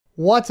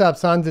What's up,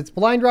 sons? It's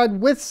Blind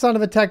Rod with Son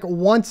of a Tech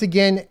once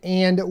again,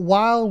 and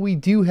while we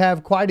do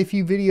have quite a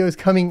few videos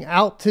coming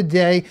out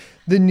today,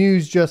 the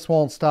news just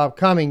won't stop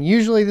coming.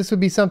 Usually this would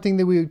be something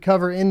that we would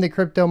cover in the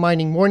Crypto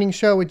Mining Morning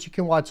Show, which you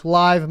can watch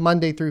live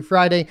Monday through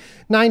Friday,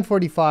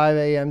 9:45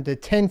 a.m. to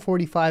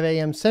 10:45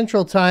 a.m.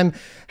 Central Time.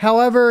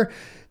 However,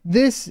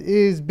 this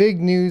is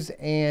big news,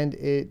 and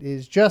it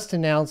is just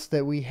announced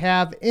that we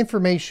have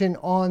information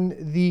on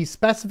the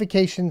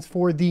specifications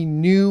for the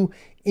new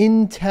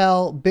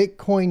Intel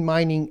Bitcoin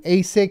mining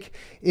ASIC.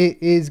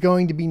 It is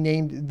going to be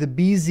named the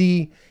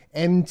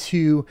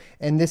BZM2,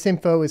 and this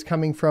info is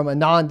coming from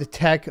Anand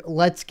Tech.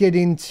 Let's get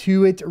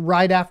into it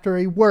right after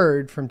a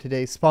word from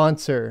today's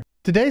sponsor.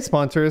 Today's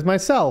sponsor is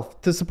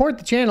myself. To support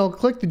the channel,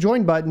 click the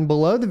join button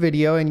below the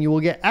video and you will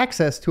get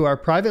access to our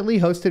privately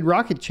hosted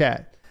Rocket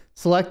Chat.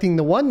 Selecting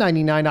the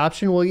 $1.99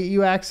 option will get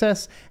you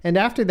access, and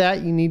after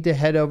that you need to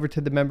head over to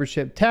the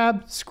membership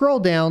tab, scroll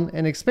down,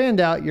 and expand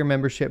out your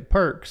membership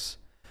perks.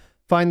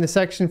 Find the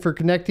section for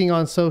connecting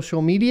on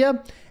social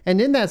media, and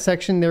in that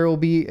section there will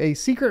be a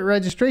secret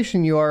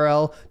registration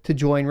URL to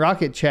join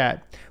Rocket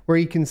Chat, where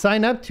you can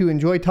sign up to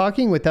enjoy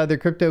talking with other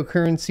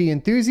cryptocurrency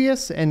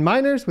enthusiasts and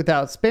miners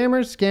without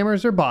spammers,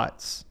 scammers, or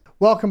bots.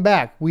 Welcome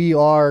back. We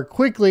are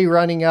quickly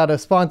running out of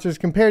sponsors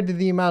compared to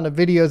the amount of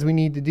videos we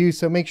need to do,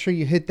 so make sure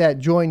you hit that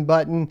join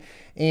button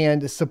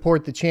and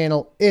support the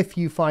channel if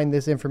you find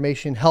this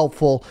information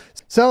helpful.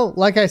 So,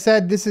 like I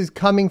said, this is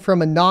coming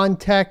from Anand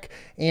Tech,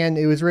 and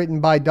it was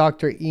written by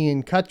Dr.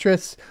 Ian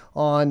Cutress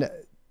on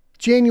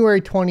January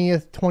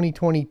 20th,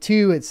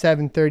 2022 at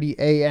 7:30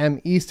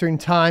 a.m. Eastern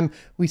Time.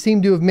 We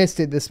seem to have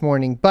missed it this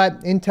morning, but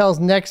Intel's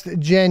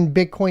next-gen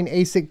Bitcoin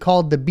ASIC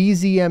called the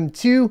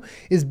BZM2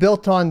 is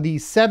built on the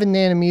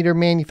 7-nanometer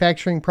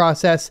manufacturing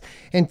process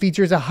and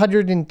features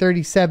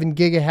 137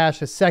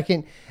 gigahash a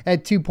second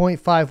at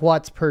 2.5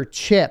 watts per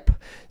chip.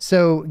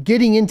 So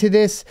getting into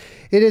this,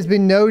 it has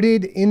been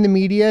noted in the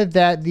media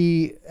that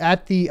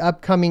at the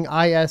upcoming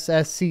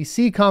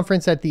ISSCC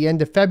conference at the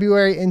end of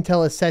February,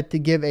 Intel is set to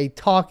give a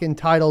talk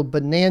entitled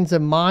Bonanza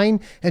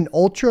Mine, an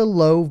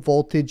ultra-low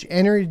voltage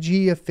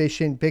energy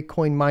efficient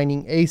Bitcoin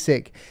mining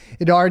ASIC.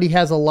 It already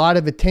has a lot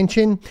of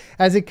attention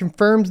as it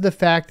confirms the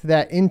fact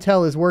that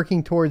Intel is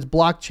working towards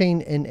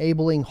blockchain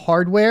enabling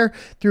hardware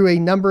through a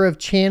number of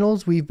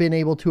channels. We've been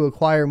able to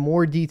acquire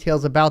more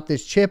details about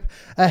this chip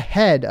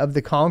ahead of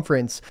the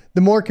conference.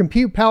 The more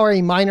compute power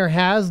a miner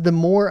has, the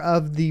more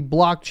of the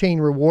blockchain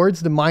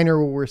rewards the miner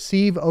will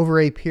receive over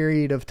a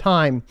period of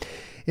time.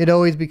 It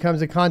always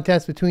becomes a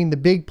contest between the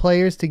big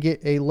players to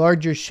get a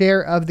larger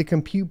share of the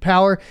compute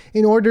power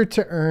in order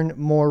to earn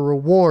more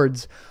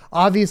rewards.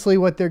 Obviously,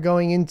 what they're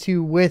going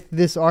into with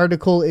this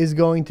article is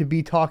going to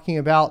be talking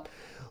about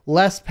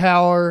less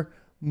power,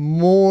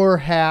 more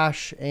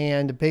hash,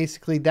 and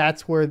basically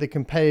that's where the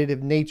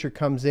competitive nature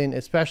comes in,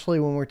 especially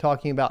when we're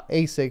talking about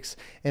ASICs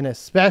and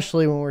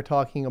especially when we're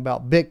talking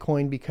about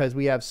Bitcoin, because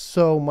we have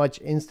so much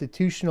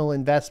institutional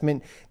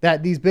investment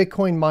that these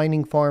Bitcoin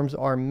mining farms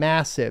are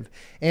massive,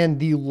 and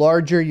the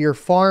larger your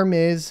farm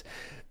is,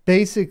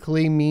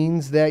 basically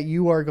means that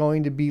you are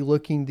going to be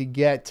looking to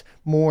get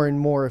more and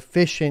more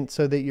efficient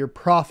so that your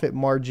profit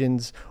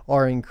margins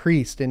are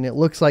increased. And it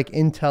looks like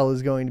Intel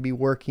is going to be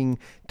working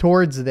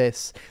towards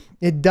this.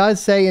 It does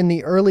say in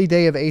the early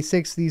day of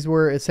ASICs, these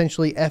were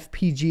essentially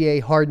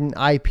FPGA hardened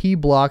IP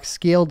blocks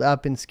scaled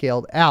up and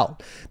scaled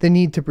out. The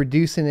need to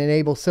produce and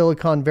enable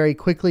silicon very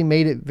quickly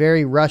made it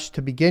very rushed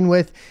to begin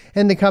with,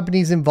 and the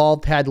companies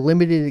involved had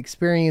limited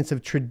experience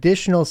of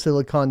traditional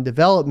silicon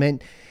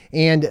development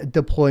and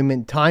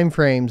deployment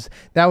timeframes.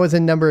 That was a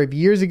number of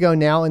years ago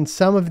now, and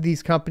some of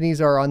these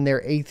companies are on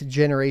their 8th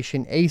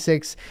generation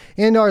ASICs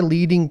and are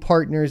leading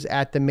partners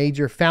at the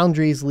major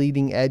foundries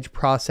leading edge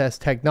process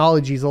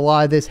technologies. A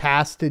lot of this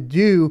has to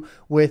do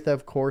with,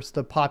 of course,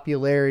 the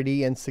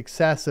popularity and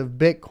success of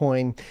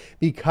Bitcoin.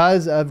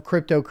 Because of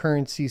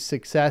cryptocurrency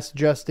success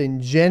just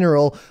in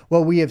general,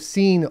 what we have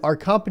seen are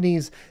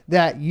companies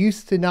that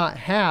used to not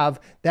have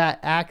that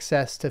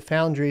access to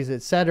foundries,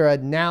 etc.,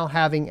 now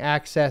having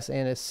access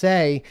and a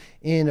say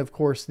in, of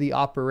course, the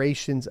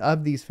operations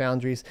of these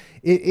foundries.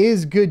 It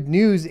is good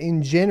news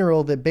in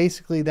general that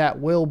basically that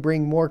will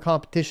bring more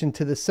competition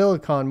to the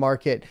silicon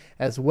market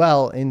as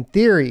well, in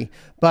theory.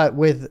 But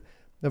with,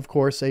 of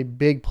course, a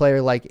big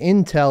player like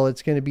Intel,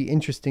 it's going to be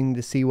interesting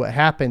to see what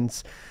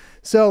happens.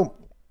 So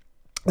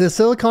the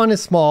silicon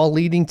is small,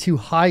 leading to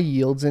high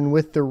yields, and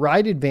with the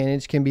right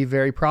advantage can be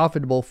very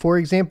profitable. For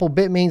example,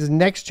 Bitmain's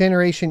next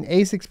generation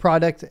ASICs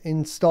product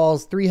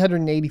installs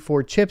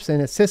 384 chips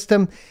in a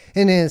system,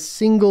 and in a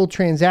single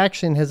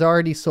transaction has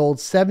already sold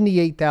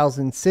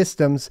 78,000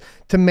 systems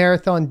to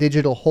Marathon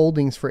Digital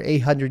Holdings for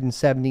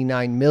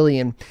 $879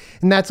 million.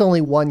 And that's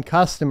only one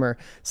customer.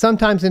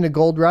 Sometimes in a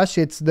gold rush,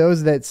 it's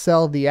those that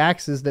sell the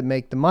axes that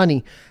make the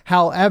money.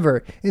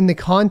 However, in the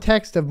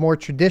context of more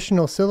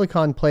traditional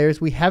silicon players,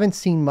 we haven't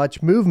seen seen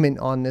much movement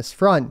on this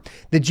front.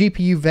 The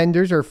GPU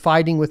vendors are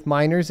fighting with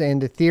miners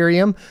and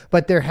Ethereum,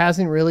 but there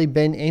hasn't really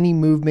been any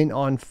movement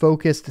on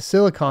focused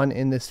silicon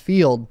in this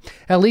field,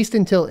 at least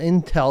until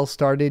Intel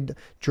started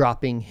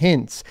dropping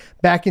hints.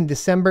 Back in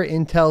December,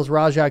 Intel's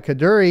Raja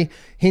Kaduri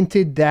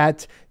hinted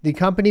that the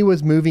company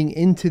was moving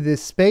into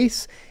this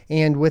space,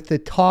 and with the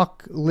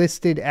talk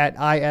listed at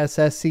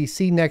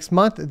ISSCC next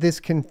month,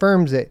 this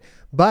confirms it.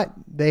 But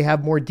they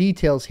have more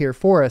details here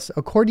for us.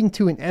 According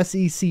to an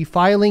SEC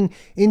filing,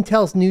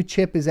 Intel's new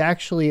chip is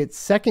actually its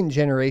second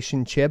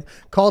generation chip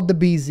called the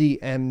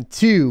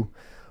BZM2.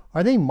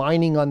 Are they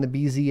mining on the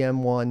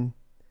BZM1?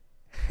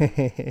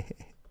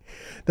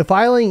 The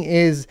filing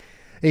is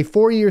a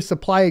 4-year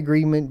supply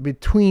agreement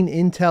between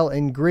Intel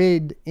and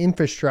Grid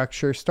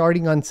Infrastructure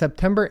starting on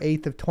September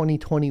 8th of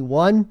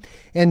 2021,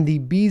 and the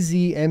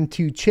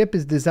BZM2 chip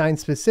is designed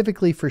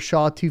specifically for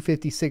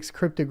SHA-256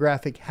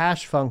 cryptographic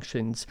hash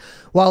functions.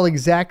 While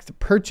exact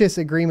purchase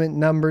agreement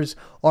numbers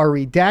are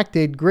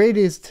redacted, Grid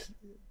is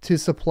to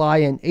supply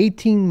an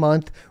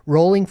 18-month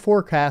rolling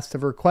forecast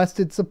of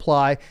requested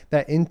supply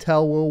that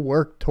Intel will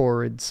work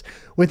towards.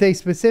 With a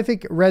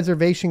specific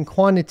reservation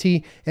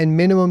quantity and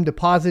minimum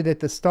deposit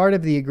at the start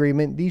of the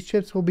agreement, these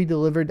chips will be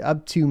delivered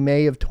up to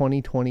May of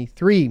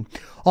 2023.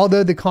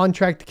 Although the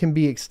contract can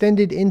be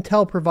extended,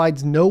 Intel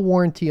provides no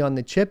warranty on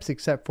the chips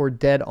except for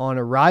dead on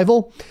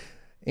arrival,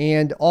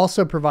 and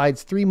also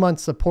provides 3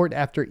 months support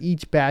after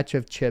each batch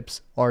of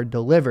chips are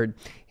delivered.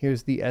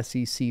 Here's the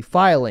SEC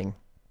filing.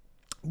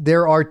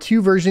 There are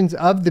 2 versions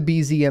of the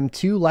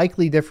BZM2,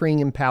 likely differing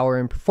in power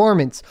and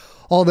performance.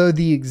 Although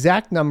the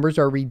exact numbers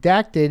are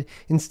redacted,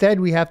 instead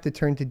we have to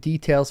turn to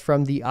details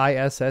from the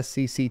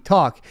ISSCC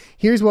talk.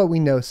 Here's what we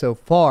know so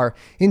far.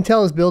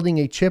 Intel is building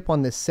a chip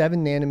on the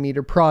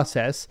 7nm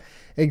process,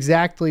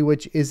 exactly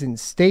which isn't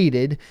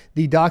stated.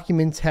 The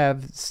documents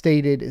have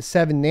stated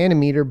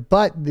 7nm,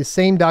 but the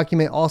same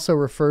document also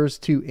refers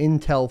to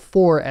Intel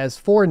 4 as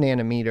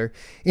 4nm.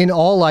 In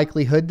all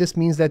likelihood, this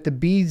means that the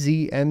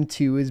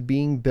BZM2 is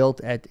being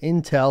built at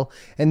Intel,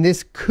 and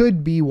this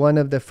could be one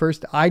of the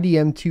first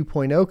IDM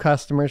 2.0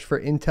 customers for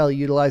Intel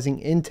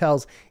utilizing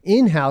Intel's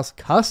in-house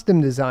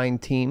custom design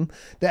team.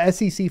 The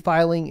SEC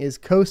filing is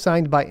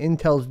co-signed by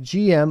Intel's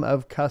GM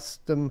of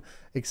custom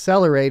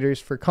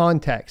accelerators. For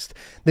context,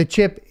 the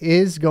chip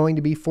is going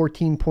to be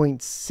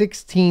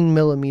 14.16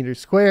 millimeters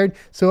squared,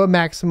 so a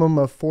maximum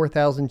of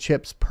 4,000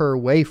 chips per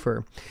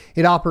wafer.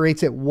 It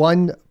operates at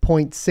 1.6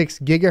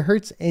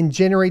 gigahertz and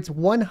generates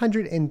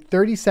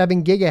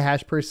 137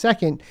 gigahash per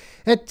second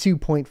at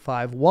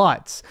 2.5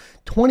 watts.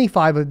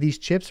 25 of these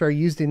chips are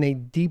used in a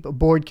deep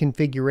board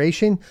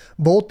configuration,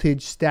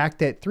 voltage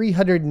stacked at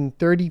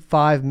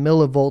 335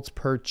 millivolts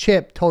per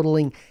chip,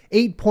 totaling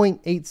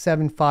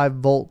 8.875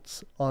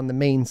 volts on the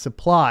main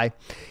supply.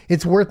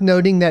 It's worth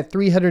noting that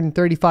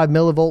 335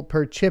 millivolt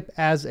per chip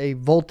as a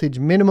voltage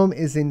minimum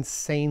is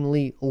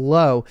insanely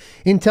low.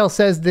 Intel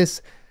says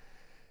this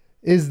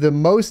is the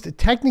most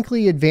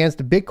technically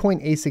advanced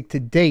Bitcoin ASIC to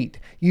date,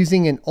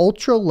 using an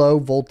ultra-low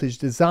voltage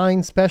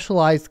design,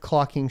 specialized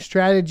clocking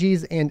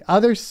strategies, and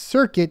other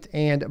circuit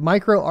and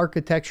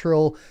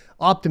microarchitectural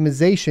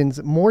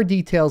optimizations. More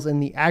details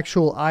in the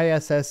actual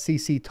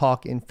ISSCC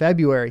talk in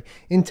February.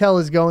 Intel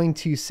is going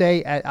to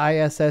say at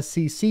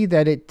ISSCC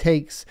that it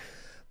takes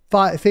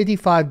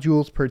 55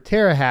 joules per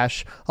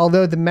terahash,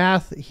 although the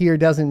math here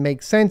doesn't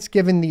make sense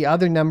given the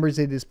other numbers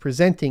it is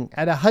presenting.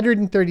 At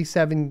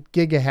 137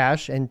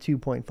 gigahash and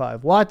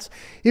 2.5 watts,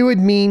 it would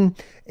mean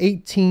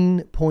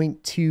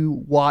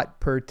 18.2 watt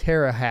per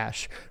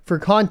terahash. For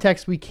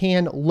context, we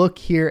can look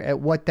here at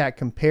what that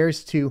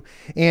compares to,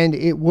 and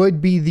it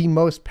would be the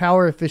most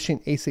power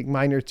efficient ASIC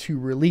miner to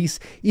release,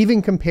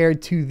 even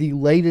compared to the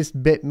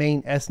latest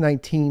Bitmain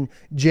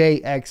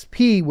S19J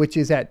XP, which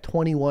is at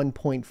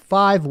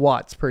 21.5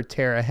 watts per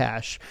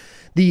terahash.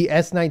 The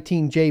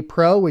S19J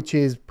Pro, which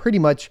is pretty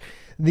much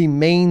the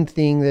main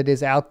thing that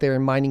is out there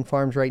in mining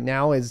farms right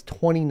now, is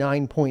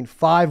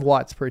 29.5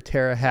 watts per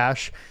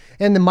terahash.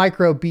 And the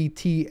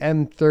MicroBT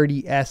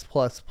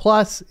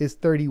M30S++ is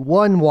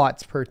 31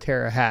 watts per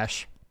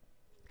terahash.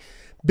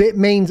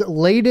 Bitmain's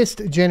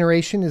latest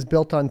generation is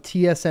built on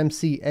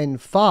TSMC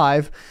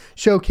N5,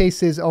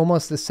 showcases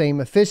almost the same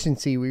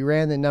efficiency. We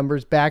ran the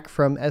numbers back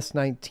from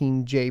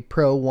S19J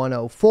Pro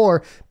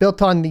 104,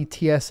 built on the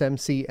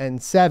TSMC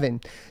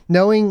N7.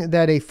 Knowing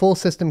that a full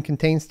system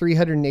contains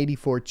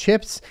 384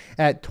 chips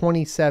at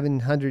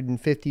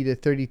 2750 to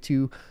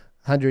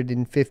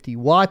 3250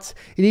 watts,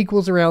 it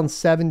equals around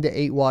 7 to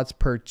 8 watts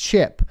per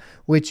chip,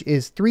 which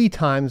is 3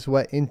 times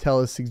what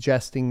Intel is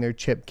suggesting their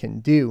chip can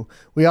do.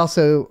 We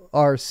also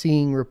are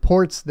seeing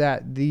reports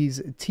that these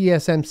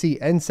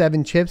TSMC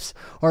N7 chips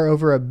are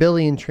over 1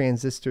 billion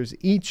transistors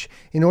each.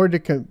 In order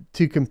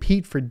to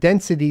compete for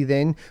density,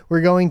 then,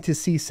 we're going to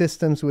see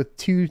systems with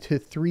 2 to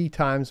 3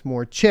 times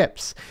more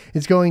chips.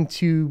 It's going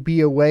to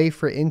be a way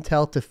for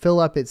Intel to fill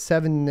up its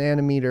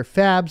 7nm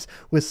fabs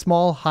with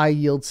small,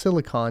 high-yield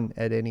silicon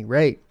at any rate.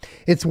 rate.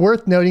 It's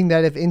worth noting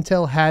that if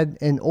Intel had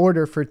an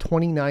order for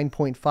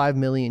 29.5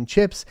 million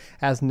chips,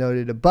 as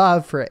noted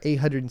above, for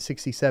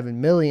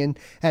 867 million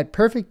at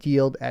perfect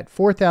yield at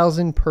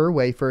 4,000 per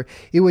wafer,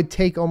 it would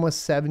take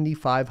almost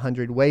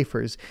 7,500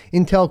 wafers.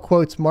 Intel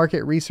quotes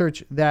market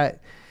research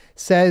that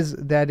says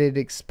that it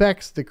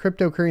expects the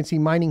cryptocurrency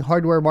mining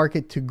hardware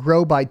market to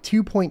grow by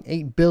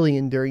 2.8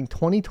 billion during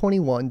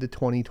 2021 to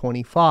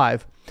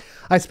 2025.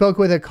 I spoke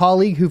with a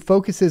colleague who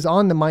focuses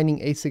on the mining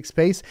ASIC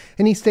space,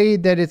 and he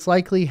stated that it's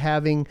likely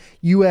having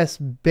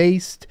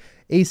US-based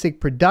ASIC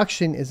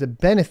production is a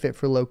benefit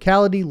for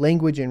locality,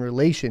 language, and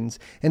relations,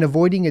 and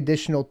avoiding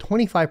additional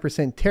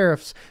 25%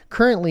 tariffs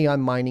currently on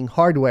mining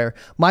hardware.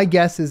 My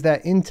guess is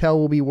that Intel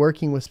will be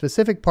working with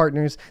specific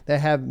partners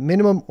that have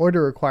minimum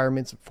order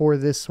requirements for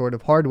this sort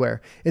of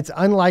hardware. It's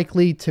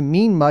unlikely to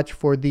mean much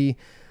for the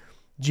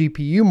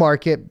GPU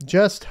market.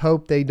 Just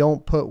hope they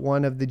don't put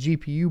one of the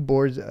GPU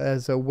boards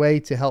as a way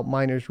to help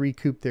miners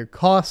recoup their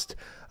cost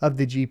of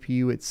the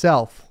GPU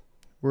itself.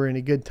 We're in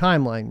a good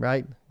timeline,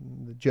 right?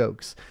 The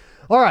jokes.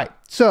 All right,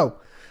 so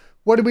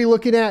what are we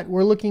looking at?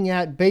 We're looking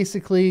at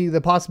basically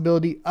the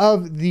possibility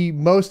of the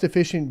most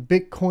efficient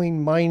Bitcoin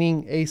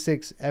mining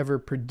ASICs ever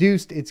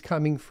produced. It's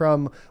coming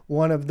from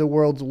one of the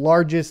world's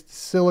largest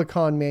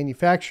silicon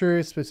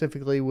manufacturers,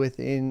 specifically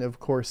within, of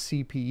course,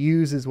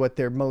 CPUs is what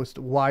they're most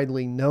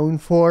widely known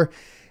for.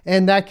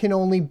 And that can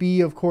only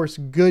be, of course,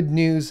 good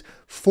news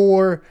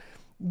for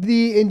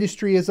the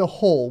industry as a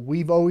whole.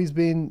 We've always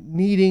been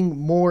needing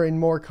more and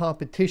more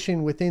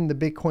competition within the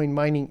Bitcoin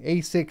mining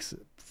ASICs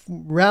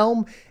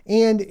realm,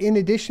 and in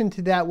addition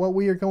to that, what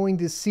we are going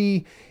to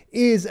see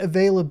is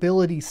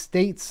availability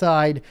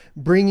stateside,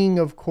 bringing,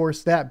 of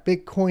course, that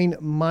Bitcoin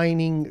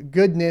mining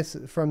goodness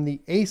from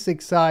the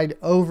ASIC side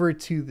over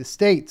to the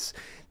States.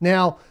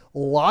 Now,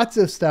 lots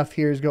of stuff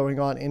here is going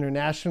on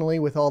internationally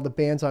with all the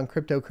bans on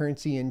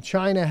cryptocurrency in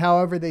China.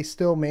 However, they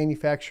still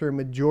manufacture a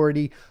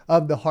majority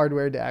of the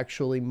hardware to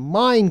actually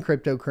mine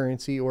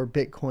cryptocurrency, or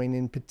Bitcoin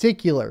in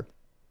particular.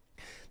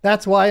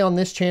 That's why on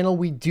this channel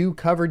we do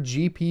cover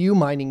GPU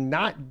mining,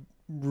 not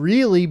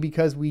really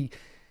because we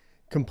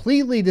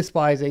completely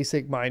despise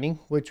ASIC mining,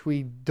 which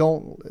we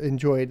don't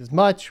enjoy it as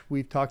much.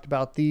 We've talked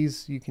about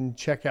these. You can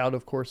check out,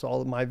 of course,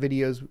 all of my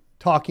videos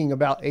talking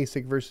about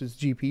ASIC versus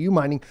GPU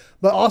mining,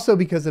 but also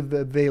because of the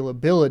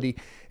availability.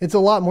 It's a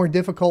lot more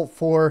difficult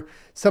for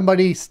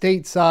somebody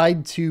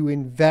stateside to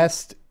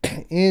invest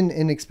in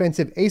an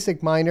expensive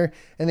ASIC miner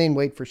and then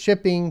wait for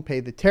shipping, pay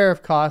the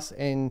tariff costs,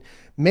 and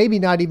maybe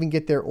not even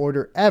get their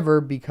order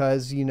ever,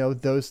 because, you know,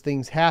 those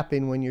things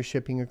happen when you're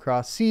shipping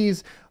across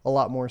seas. A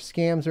lot more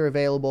scams are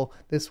available.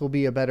 This will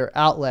be a better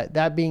outlet.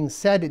 That being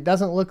said, it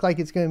doesn't look like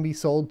it's going to be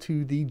sold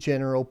to the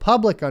general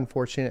public,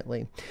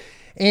 unfortunately.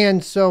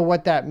 And so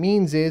what that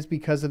means is,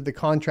 because of the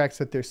contracts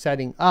that they're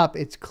setting up,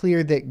 it's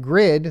clear that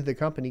Grid, the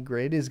company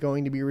Grid, is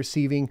going to be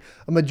receiving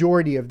a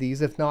majority of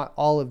these, if not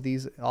all of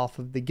these, off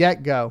of the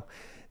get-go.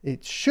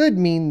 It should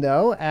mean,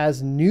 though,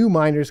 as new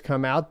miners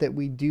come out, that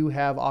we do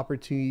have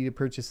opportunity to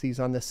purchase these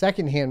on the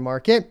secondhand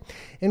market,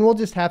 and we'll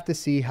just have to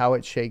see how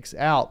it shakes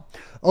out.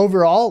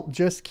 Overall,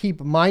 just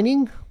keep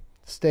mining,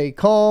 stay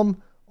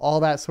calm, all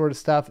that sort of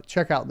stuff.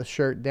 Check out the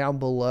shirt down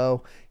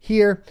below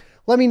here.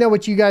 Let me know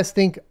what you guys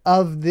think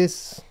of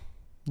this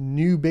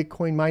new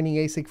Bitcoin mining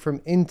ASIC from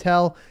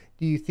Intel.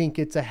 Do you think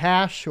it's a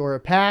hash or a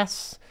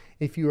pass?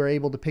 If you were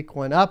able to pick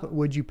one up,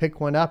 would you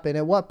pick one up? And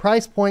at what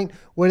price point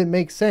would it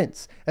make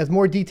sense? As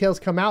more details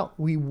come out,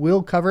 we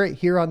will cover it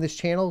here on this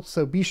channel.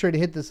 So be sure to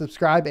hit the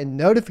subscribe and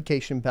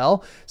notification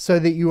bell so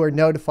that you are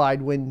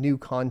notified when new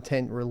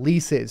content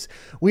releases.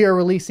 We are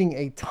releasing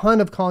a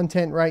ton of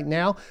content right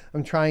now.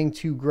 I'm trying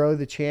to grow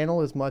the channel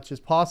as much as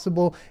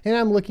possible, and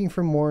I'm looking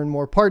for more and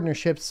more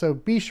partnerships. So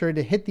be sure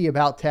to hit the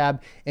About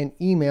tab and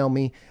email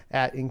me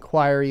at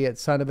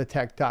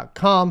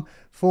inquiry@sonofatech.com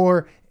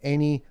for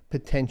any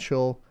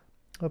potential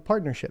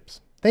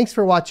partnerships. Thanks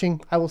for watching.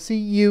 I will see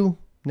you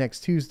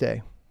next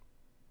Tuesday.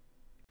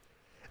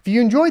 If you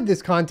enjoyed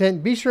this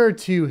content, be sure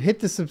to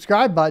hit the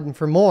subscribe button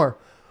for more,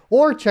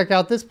 or check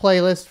out this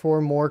playlist for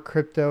more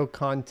crypto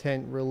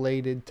content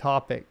related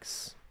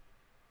topics.